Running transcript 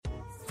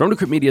From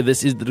Decrypt Media,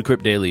 this is the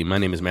Decrypt Daily. My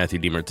name is Matthew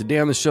Deemer. Today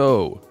on the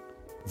show,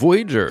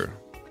 Voyager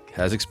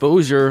has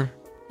exposure.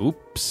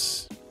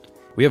 Oops.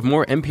 We have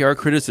more NPR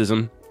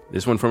criticism,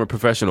 this one from a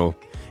professional,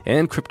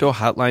 and crypto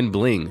hotline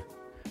Bling.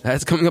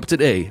 That's coming up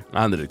today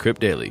on the Decrypt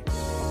Daily.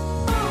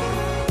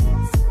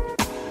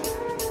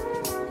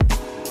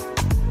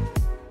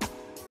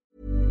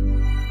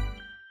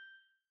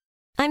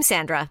 I'm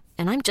Sandra,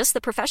 and I'm just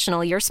the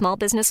professional your small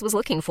business was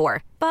looking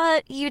for.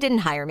 But you didn't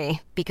hire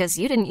me because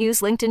you didn't use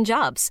LinkedIn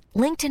Jobs.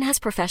 LinkedIn has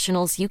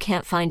professionals you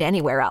can't find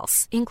anywhere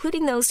else,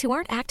 including those who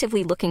aren't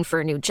actively looking for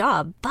a new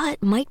job,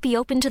 but might be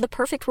open to the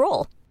perfect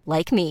role,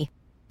 like me.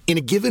 In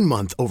a given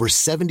month, over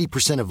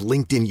 70% of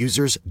LinkedIn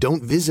users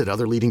don't visit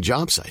other leading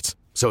job sites.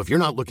 So if you're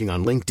not looking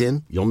on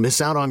LinkedIn, you'll miss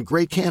out on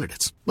great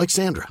candidates like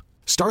Sandra.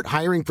 Start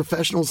hiring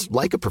professionals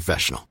like a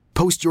professional.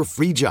 Post your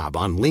free job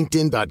on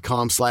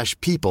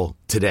linkedin.com/people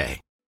today.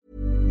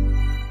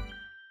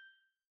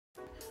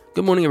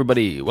 Good morning,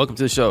 everybody. Welcome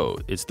to the show.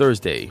 It's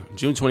Thursday,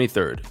 June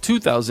 23rd,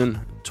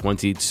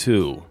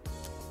 2022.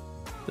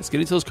 Let's get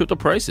into those crypto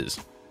prices.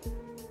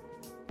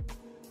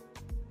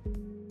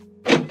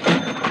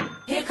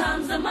 Here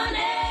comes the money.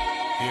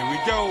 Here we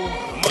go.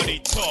 Money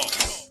talk.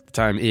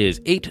 Time is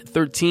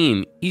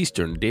 8:13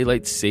 Eastern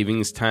Daylight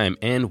Savings Time,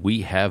 and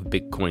we have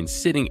Bitcoin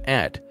sitting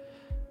at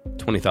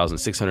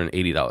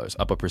 $20,680,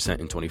 up 1%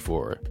 in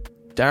 24,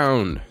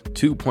 down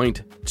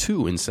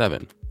 2.2 in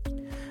 7.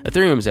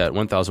 Ethereum is at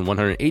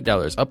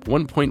 $1,108, up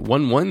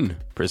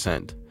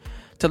 1.11%.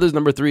 Tether's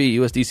number 3,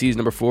 USDC is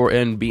number 4,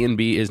 and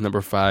BNB is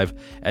number 5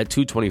 at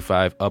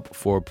 $225, up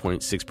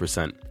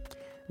 4.6%.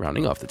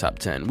 Rounding off the top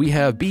 10, we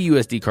have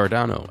BUSD,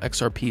 Cardano,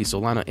 XRP,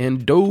 Solana,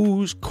 and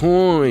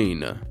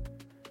Dogecoin.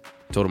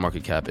 Total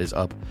market cap is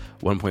up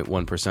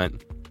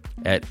 1.1%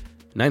 at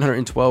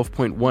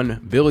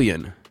 $912.1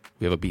 billion.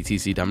 We have a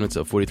BTC dominance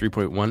of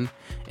 43.1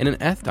 and an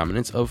ETH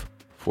dominance of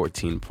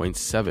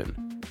 14.7.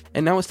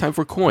 And now it's time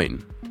for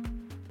Coin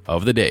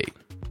of the Day.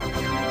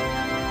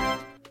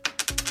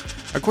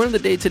 Our Coin of the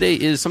Day today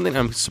is something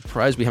I'm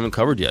surprised we haven't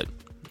covered yet.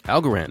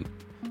 Algorand,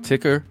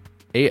 ticker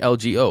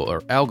ALGO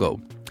or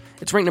Algo.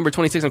 It's ranked number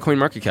 26 on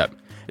CoinMarketCap.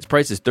 Its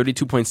price is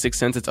 32.6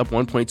 cents. It's up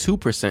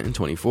 1.2% in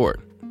 24.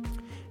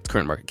 Its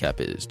current market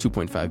cap is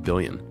 2.5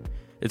 billion.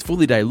 Its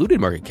fully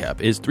diluted market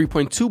cap is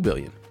 3.2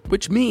 billion,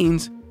 which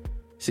means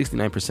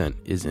 69%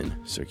 is in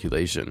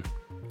circulation.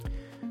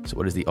 So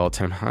what is the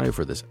all-time high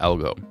for this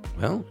algo?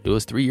 Well, it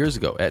was 3 years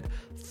ago at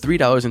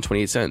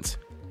 $3.28.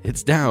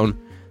 It's down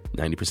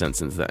 90%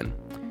 since then.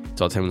 Its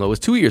all-time low was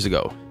 2 years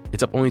ago.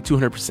 It's up only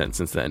 200%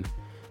 since then.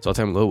 Its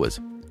all-time low was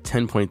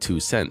 10.2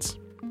 cents.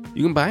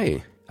 You can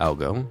buy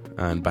algo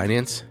on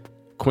Binance,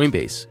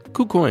 Coinbase,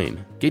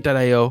 KuCoin,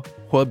 Gate.io,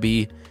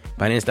 Huobi,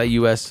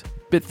 Binance.us,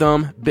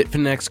 BitThumb,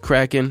 Bitfinex,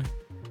 Kraken.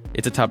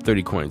 It's a top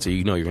 30 coin, so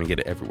you know you're going to get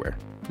it everywhere.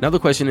 Now the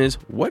question is,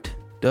 what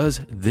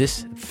does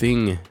this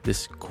thing,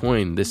 this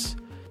coin, this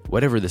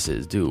whatever this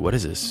is, do? What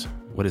is this?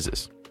 What is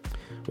this?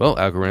 Well,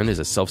 Algorand is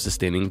a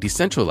self-sustaining,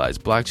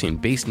 decentralized,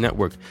 blockchain-based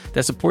network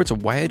that supports a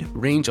wide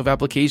range of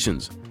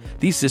applications.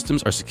 These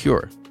systems are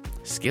secure,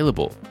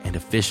 scalable, and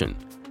efficient.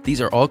 These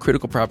are all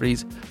critical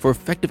properties for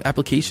effective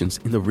applications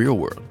in the real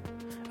world.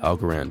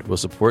 Algorand will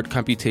support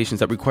computations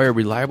that require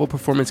reliable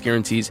performance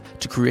guarantees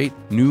to create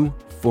new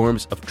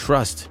forms of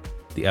trust.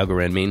 The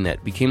Algorand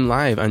mainnet became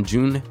live on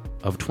June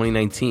of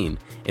 2019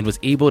 and was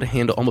able to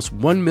handle almost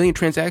 1 million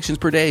transactions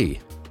per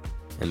day.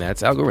 And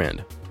that's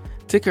Algorand.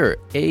 Ticker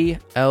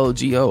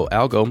ALGO,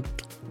 Algo,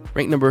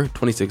 ranked number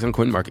 26 on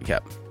CoinMarketCap.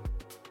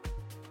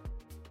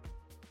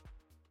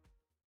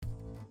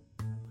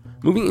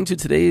 Moving into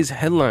today's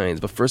headlines,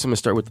 but first I'm going to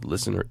start with the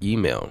listener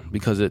email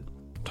because it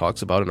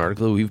talks about an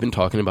article we've been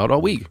talking about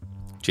all week.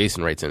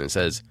 Jason writes in and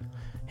says,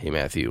 "Hey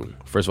Matthew,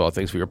 first of all,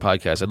 thanks for your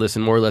podcast. I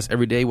listen more or less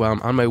every day while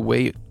I'm on my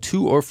way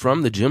to or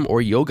from the gym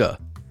or yoga.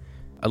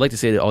 I'd like to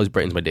say that it always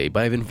brightens my day,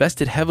 but I've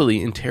invested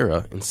heavily in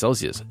Terra and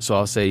Celsius, so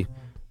I'll say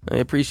I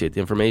appreciate the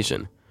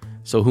information.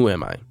 So who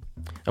am I?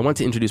 I want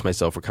to introduce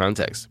myself for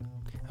context.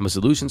 I'm a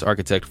solutions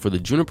architect for the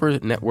Juniper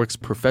Networks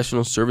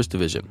Professional Service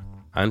Division."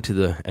 On to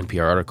the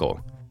NPR article.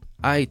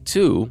 I,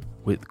 too,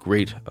 with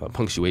great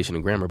punctuation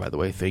and grammar, by the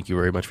way, thank you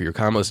very much for your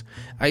commas,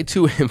 I,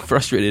 too, am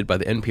frustrated by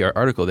the NPR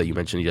article that you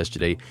mentioned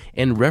yesterday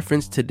and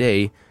referenced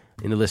today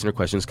in the listener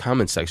questions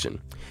comments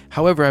section.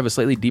 However, I have a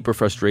slightly deeper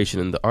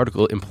frustration, and the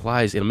article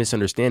implies a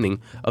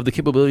misunderstanding of the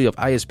capability of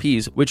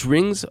ISPs, which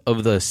rings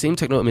of the same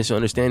technical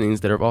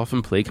misunderstandings that have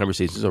often plagued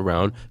conversations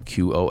around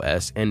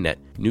QoS and net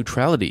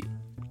neutrality.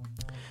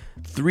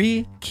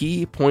 3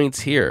 key points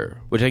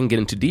here, which I can get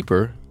into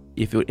deeper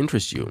if it would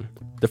interest you.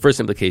 The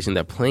first implication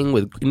that playing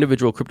with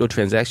individual crypto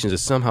transactions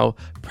is somehow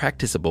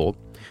practicable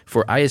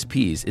for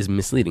ISPs is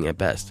misleading at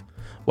best.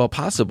 While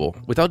possible,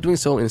 without doing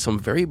so in some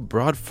very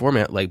broad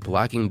format like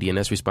blocking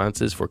DNS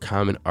responses for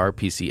common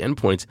RPC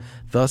endpoints,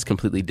 thus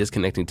completely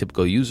disconnecting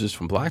typical users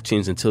from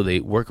blockchains until they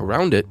work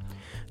around it,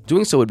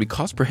 doing so would be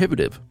cost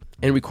prohibitive.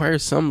 and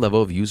requires some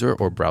level of user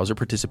or browser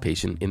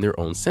participation in their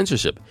own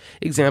censorship.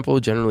 Example,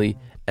 generally,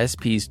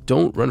 SPs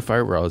don't run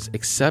firewalls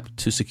except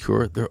to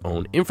secure their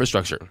own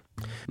infrastructure.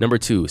 Number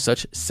 2,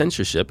 such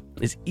censorship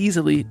is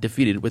easily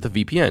defeated with a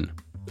VPN.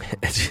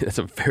 That's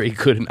a very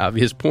good and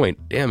obvious point.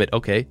 Damn it,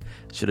 okay.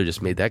 Should have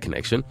just made that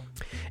connection.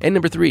 And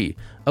number 3,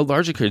 a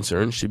larger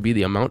concern should be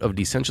the amount of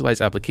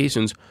decentralized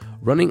applications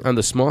running on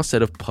the small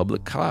set of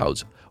public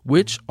clouds,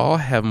 which all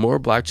have more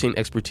blockchain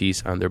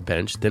expertise on their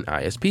bench than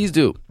ISPs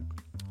do.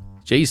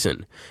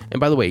 Jason. And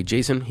by the way,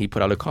 Jason, he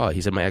put out a call.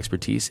 He said, my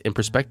expertise and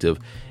perspective,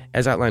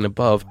 as outlined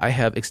above, I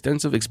have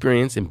extensive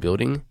experience in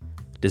building,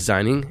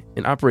 designing,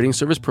 and operating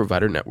service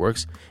provider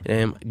networks, and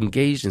I am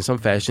engaged in some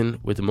fashion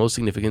with the most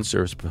significant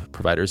service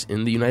providers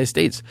in the United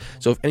States.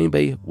 So if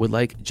anybody would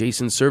like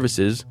Jason's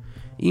services,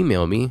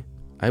 email me.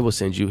 I will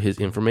send you his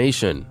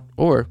information.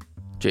 Or,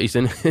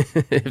 Jason,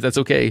 if that's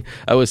okay,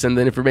 I will send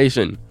that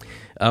information.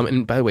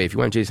 And by the way, if you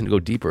want Jason to go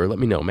deeper, let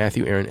me know.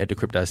 Matthew Aaron at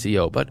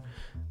decrypt.co. But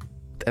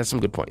that's some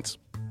good points.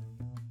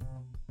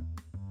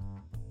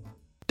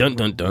 Dun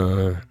dun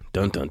dun,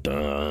 dun dun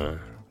dun.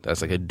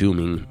 That's like a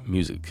dooming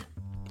music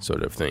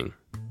sort of thing.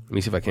 Let me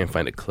see if I can't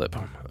find a clip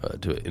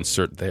to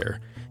insert there.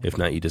 If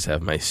not, you just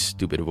have my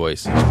stupid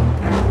voice.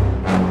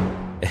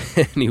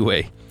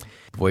 Anyway,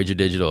 Voyager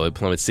Digital, it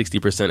plummets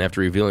 60%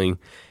 after revealing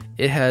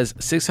it has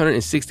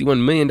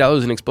 $661 million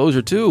in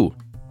exposure to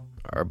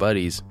our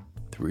buddies,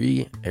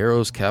 Three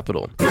Arrows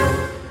Capital.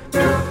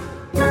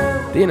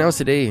 They announced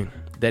today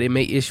that it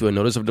may issue a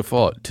notice of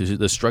default to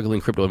the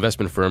struggling crypto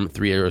investment firm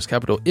Three Arrows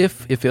Capital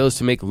if it fails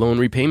to make loan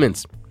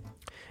repayments.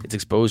 Its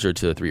exposure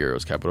to Three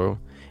Arrows Capital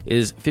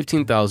is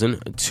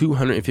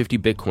 15,250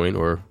 Bitcoin,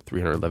 or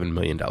 $311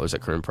 million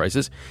at current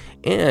prices,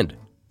 and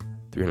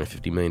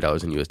 $350 million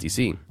in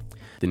USDC.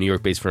 The New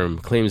York-based firm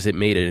claims it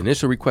made an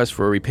initial request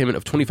for a repayment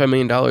of $25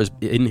 million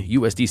in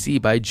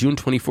USDC by June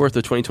 24th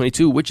of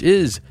 2022, which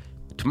is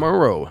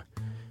tomorrow,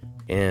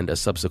 and a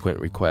subsequent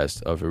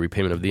request of a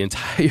repayment of the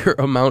entire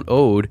amount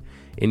owed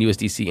in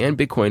USDC and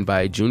Bitcoin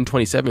by June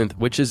 27th,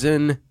 which is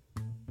in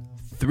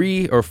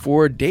 3 or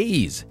 4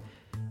 days.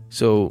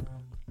 So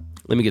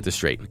let me get this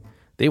straight.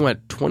 They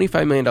want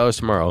 $25 million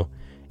tomorrow,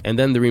 and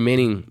then the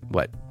remaining,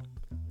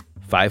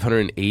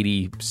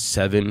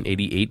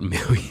 $588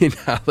 million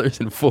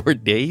in 4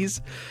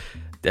 days?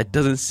 That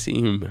doesn't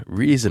seem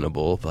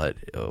reasonable, but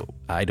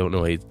I don't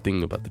know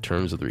anything about the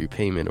terms of the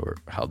repayment or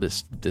how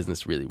this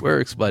business really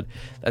works, but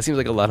that seems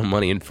like a lot of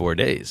money in 4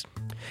 days.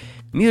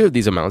 Neither of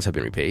these amounts have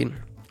been repaid,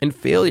 and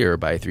failure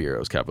by Three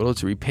Arrows Capital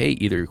to repay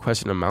either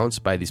requested amounts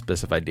by the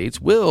specified dates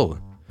will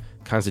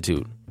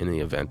constitute in the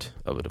event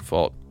of a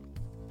default.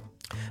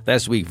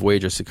 Last week,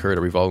 Voyager secured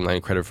a revolving line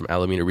of credit from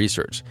Alameda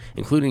Research,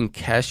 including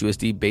cash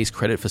USD-based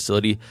credit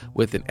facility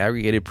with an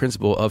aggregated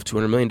principal of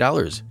 $200 million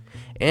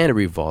and a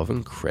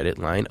revolving credit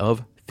line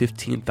of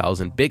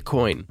 15,000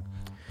 Bitcoin.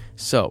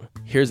 So,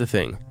 here's the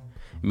thing.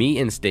 Me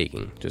and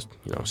staking, just,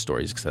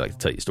 stories, because I like to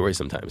tell you stories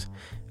sometimes.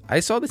 I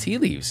saw the tea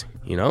leaves,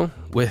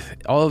 with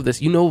all of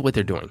this. You know what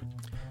they're doing.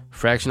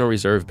 Fractional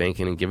reserve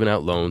banking and giving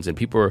out loans, and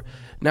people are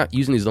not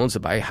using these loans to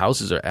buy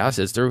houses or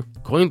assets. They're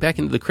going back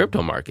into the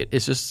crypto market.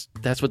 It's just,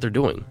 that's what they're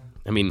doing.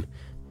 I mean,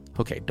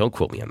 okay, don't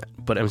quote me on that,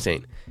 but I'm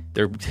saying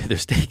they're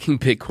staking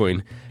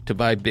Bitcoin to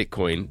buy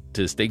Bitcoin,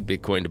 to stake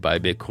Bitcoin to buy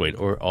Bitcoin,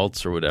 or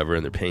alts or whatever,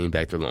 and they're paying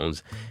back their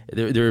loans.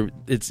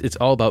 It's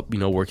all about,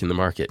 working the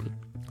market.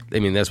 I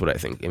mean, that's what I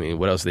think. I mean,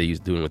 what else are they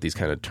doing with these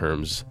kind of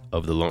terms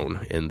of the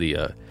loan? And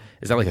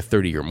it's not like a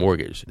 30-year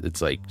mortgage.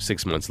 It's like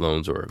 6 months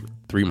loans or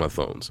 3-month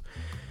loans.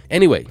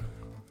 Anyway,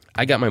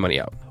 I got my money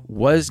out.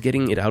 Was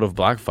getting it out of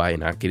BlockFi and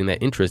not getting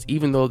that interest,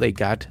 even though they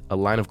got a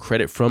line of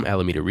credit from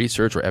Alameda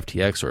Research or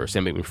FTX or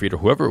Sam Bankman-Fried or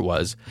whoever it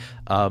was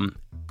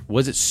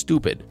it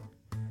stupid?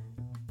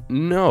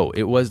 No,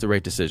 it was the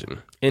right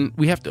decision. And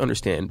we have to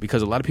understand,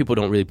 because a lot of people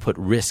don't really put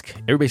risk.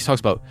 Everybody talks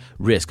about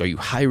risk. Are you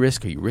high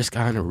risk? Are you risk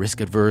on or risk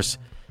adverse?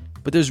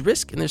 But there's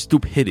risk and there's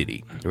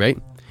stupidity, right?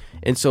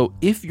 And so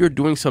if you're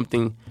doing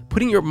something,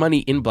 putting your money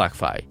in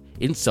BlockFi,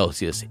 in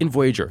Celsius, in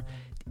Voyager,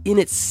 in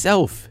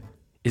itself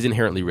is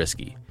inherently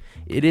risky.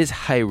 It is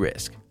high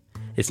risk.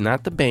 It's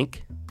not the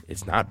bank.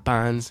 It's not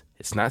bonds.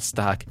 It's not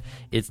stock.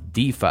 It's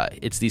DeFi.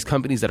 It's these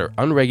companies that are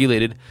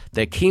unregulated,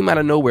 that came out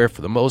of nowhere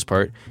for the most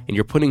part, and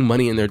you're putting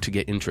money in there to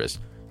get interest.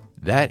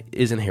 That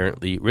is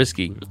inherently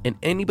risky. And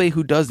anybody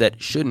who does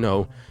that should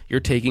know you're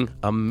taking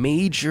a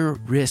major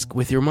risk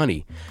with your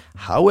money.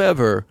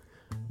 However,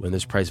 when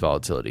there's price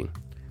volatility,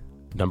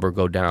 number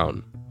go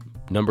down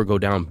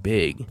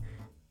big,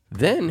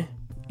 then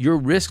your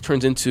risk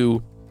turns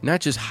into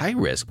not just high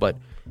risk, but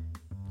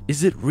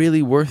is it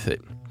really worth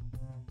it?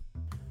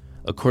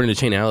 According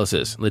to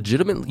Chainalysis,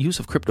 legitimate use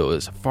of crypto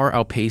is far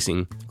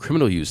outpacing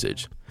criminal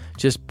usage.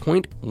 Just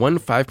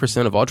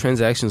 0.15% of all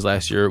transactions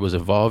last year was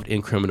involved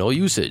in criminal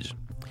usage.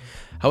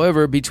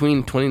 However,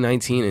 between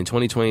 2019 and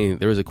 2020,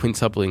 there was a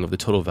quintupling of the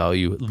total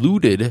value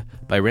looted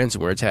by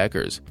ransomware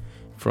attackers,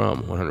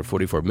 from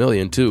 $144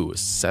 million to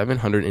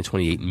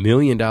 $728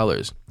 million.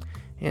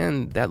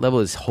 And that level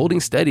is holding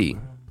steady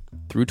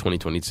through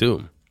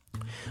 2022.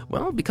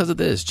 Well, because of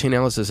this,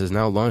 Chainalysis has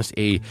now launched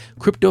a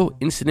crypto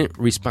incident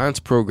response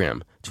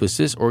program to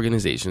assist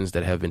organizations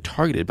that have been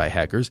targeted by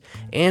hackers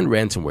and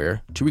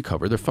ransomware to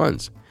recover their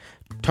funds.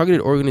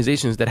 Targeted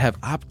organizations that have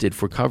opted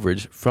for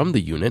coverage from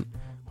the unit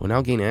will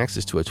now gain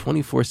access to a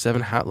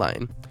 24/7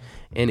 hotline.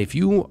 And if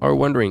you are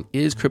wondering,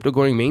 is crypto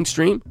going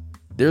mainstream?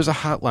 There's a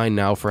hotline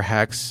now for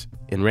hacks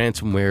and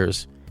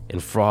ransomwares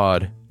and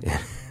fraud.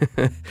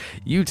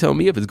 You tell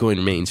me if it's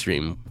going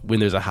mainstream when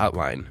there's a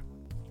hotline.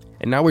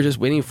 And now we're just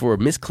waiting for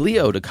Miss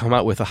Cleo to come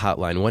out with a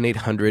hotline,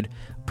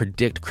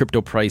 1-800-PREDICT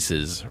crypto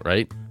prices,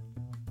 right?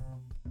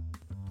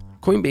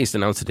 Coinbase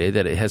announced today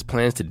that it has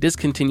plans to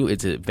discontinue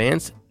its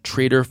advanced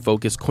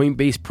trader-focused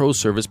Coinbase Pro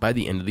service by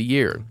the end of the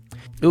year.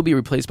 It will be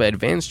replaced by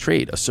Advanced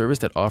Trade, a service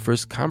that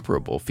offers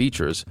comparable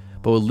features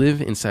but will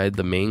live inside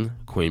the main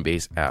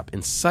Coinbase app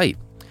and site.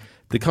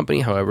 The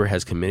company, however,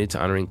 has committed to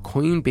honoring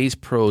Coinbase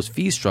Pro's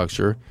fee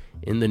structure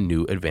in the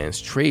new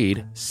Advanced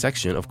Trade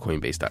section of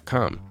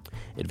Coinbase.com.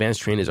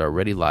 Advanced Trade is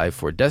already live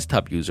for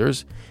desktop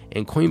users,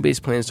 and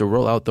Coinbase plans to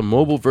roll out the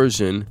mobile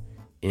version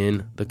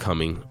in the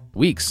coming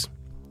weeks.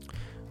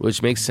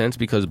 Which makes sense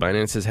because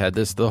Binance has had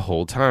this the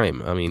whole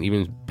time. I mean,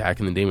 even back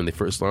in the day when they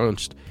first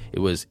launched, it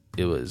was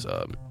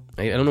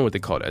I don't know what they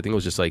called it. I think it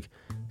was just like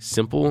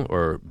simple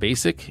or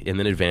basic and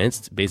then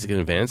advanced, basic and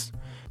advanced.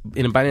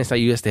 In Binance, I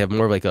used to have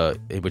more of like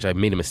which I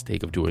made a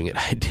mistake of doing it.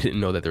 I didn't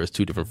know that there was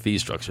two different fee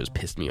structures.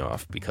 Pissed me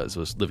off because it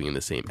was living in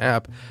the same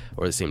app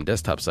or the same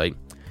desktop site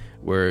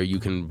where you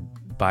can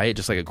buy it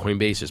just like a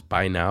Coinbase, just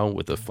buy now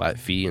with a flat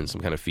fee and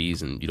some kind of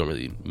fees and you don't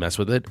really mess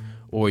with it.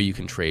 Or you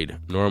can trade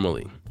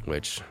normally,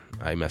 which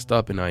I messed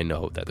up and I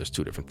know that there's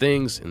two different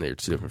things and there's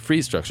two different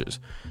fee structures.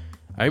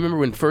 I remember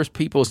when first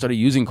people started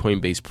using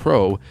Coinbase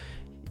Pro,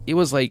 it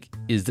was like,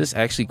 is this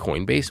actually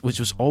Coinbase? Which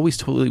was always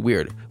totally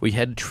weird. We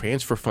had to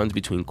transfer funds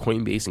between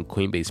Coinbase and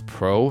Coinbase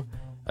Pro.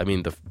 I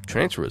mean, the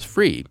transfer was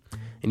free.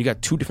 And you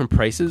got two different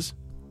prices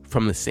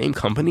from the same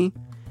company.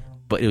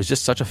 But it was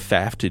just such a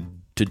faff to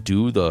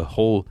do the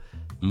whole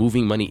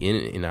moving money in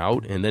and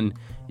out. And then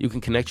you can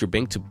connect your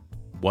bank to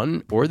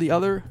one or the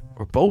other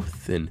or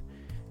both. And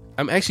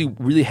I'm actually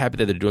really happy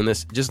that they're doing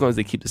this, just as long as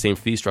they keep the same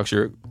fee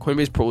structure.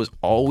 Coinbase Pro was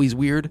always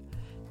weird.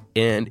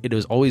 And it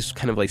was always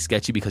kind of like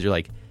sketchy because you're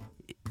like,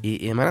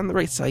 am I on the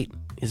right site?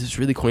 Is this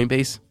really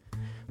Coinbase?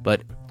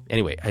 But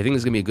anyway, I think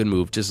it's going to be a good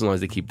move just as long as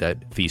they keep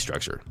that fee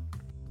structure.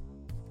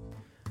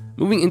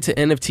 Moving into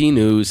NFT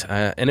news.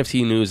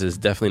 NFT news is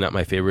definitely not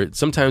my favorite.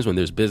 Sometimes when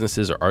there's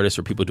businesses or artists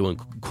or people doing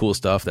cool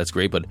stuff, that's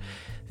great. But,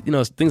 you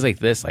know, things like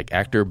this, like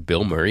actor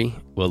Bill Murray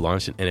will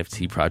launch an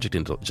NFT project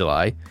in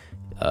July.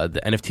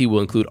 The NFT will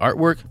include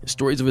artwork,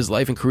 stories of his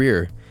life and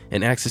career,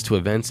 and access to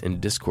events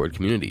and Discord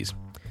communities,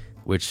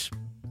 which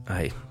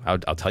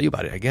I'll tell you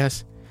about it, I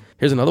guess.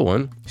 Here's another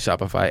one.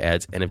 Shopify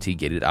adds NFT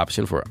gated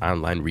option for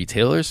online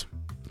retailers.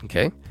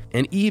 Okay.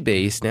 And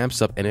eBay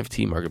snaps up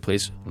NFT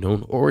marketplace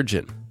known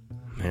Origin.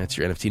 That's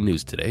your NFT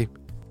news today.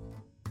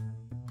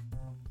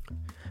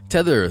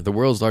 Tether, the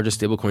world's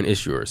largest stablecoin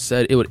issuer,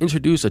 said it would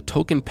introduce a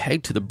token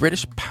pegged to the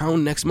British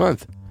pound next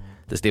month.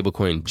 The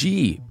stablecoin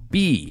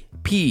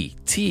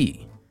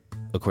GBPT,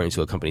 according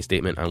to a company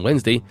statement on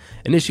Wednesday,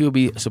 an issue will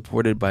be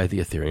supported by the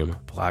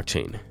Ethereum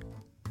blockchain.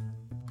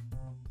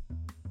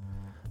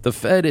 The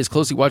Fed is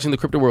closely watching the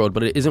crypto world,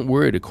 but it isn't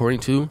worried,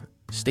 according to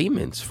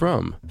statements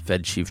from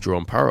Fed Chief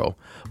Jerome Powell,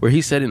 where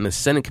he said in a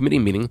Senate committee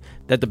meeting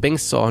that the bank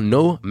saw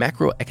no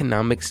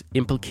macroeconomics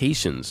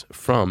implications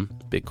from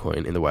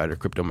Bitcoin in the wider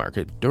crypto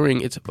market during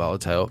its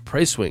volatile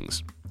price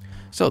swings.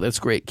 So that's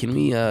great. Can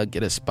we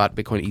get a spot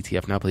Bitcoin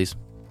ETF now, please?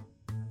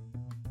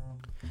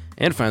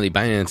 And finally,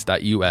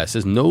 Binance.us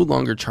is no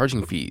longer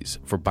charging fees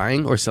for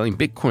buying or selling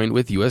Bitcoin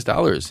with US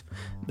dollars.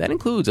 That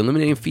includes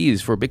eliminating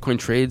fees for Bitcoin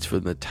trades for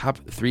the top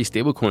three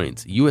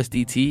stablecoins,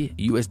 USDT,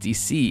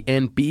 USDC,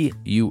 and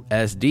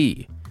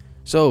BUSD.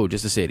 So,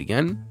 just to say it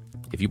again,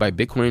 if you buy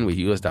Bitcoin with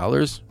US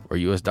dollars or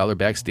US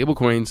dollar-backed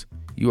stablecoins,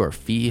 you are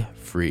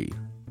fee-free.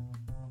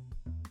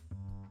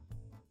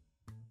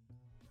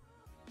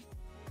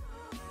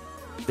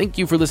 Thank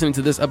you for listening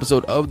to this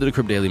episode of the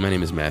Decrypt Daily. My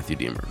name is Matthew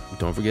Deemer.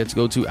 Don't forget to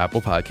go to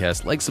Apple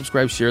Podcasts, like,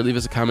 subscribe, share, leave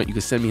us a comment. You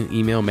can send me an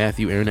email,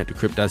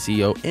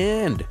 matthewaaron@decrypt.co,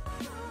 and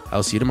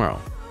I'll see you tomorrow.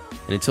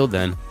 And until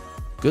then,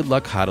 good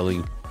luck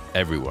hodling,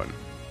 everyone.